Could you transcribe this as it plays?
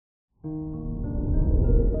Good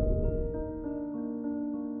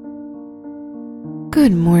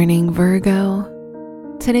morning,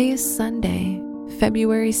 Virgo. Today is Sunday,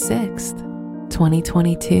 February 6th,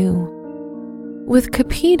 2022. With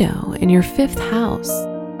Capito in your 5th house,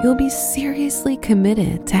 you'll be seriously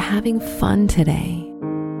committed to having fun today.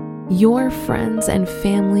 Your friends and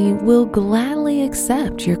family will gladly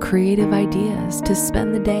accept your creative ideas to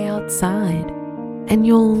spend the day outside, and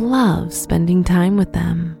you'll love spending time with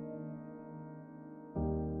them.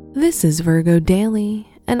 This is Virgo Daily,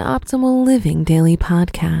 an optimal living daily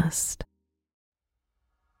podcast.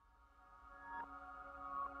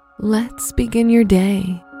 Let's begin your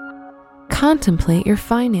day. Contemplate your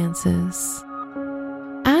finances.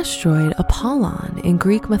 Asteroid Apollon in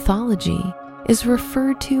Greek mythology is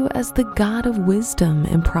referred to as the god of wisdom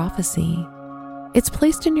and prophecy. It's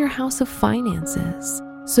placed in your house of finances,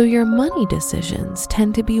 so your money decisions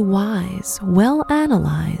tend to be wise, well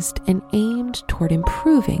analyzed, and aimed toward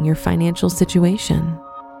improving your financial situation.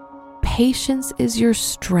 Patience is your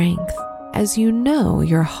strength, as you know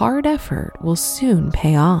your hard effort will soon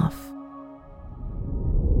pay off.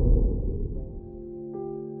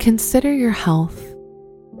 Consider your health.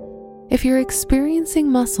 If you're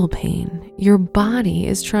experiencing muscle pain, your body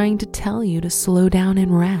is trying to tell you to slow down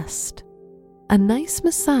and rest. A nice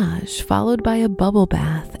massage followed by a bubble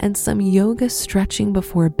bath and some yoga stretching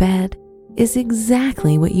before bed is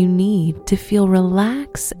exactly what you need to feel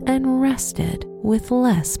relaxed and rested with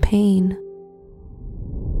less pain.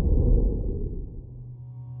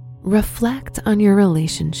 Reflect on your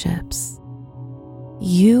relationships.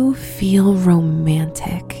 You feel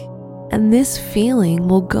romantic, and this feeling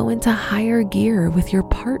will go into higher gear with your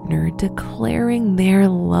partner declaring their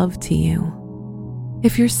love to you.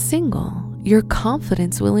 If you're single, your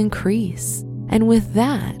confidence will increase, and with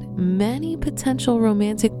that, many potential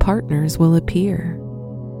romantic partners will appear.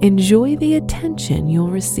 Enjoy the attention you'll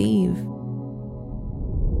receive.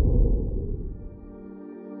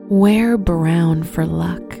 Wear brown for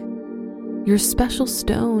luck. Your special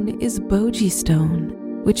stone is Boji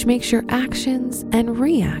stone, which makes your actions and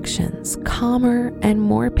reactions calmer and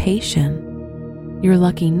more patient. Your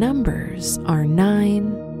lucky numbers are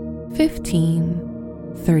 9, 15,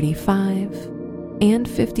 35, and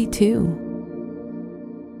 52.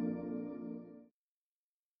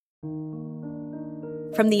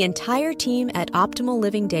 From the entire team at Optimal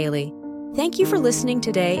Living Daily, thank you for listening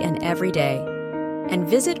today and every day. And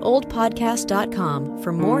visit oldpodcast.com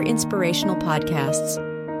for more inspirational podcasts.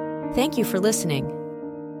 Thank you for listening.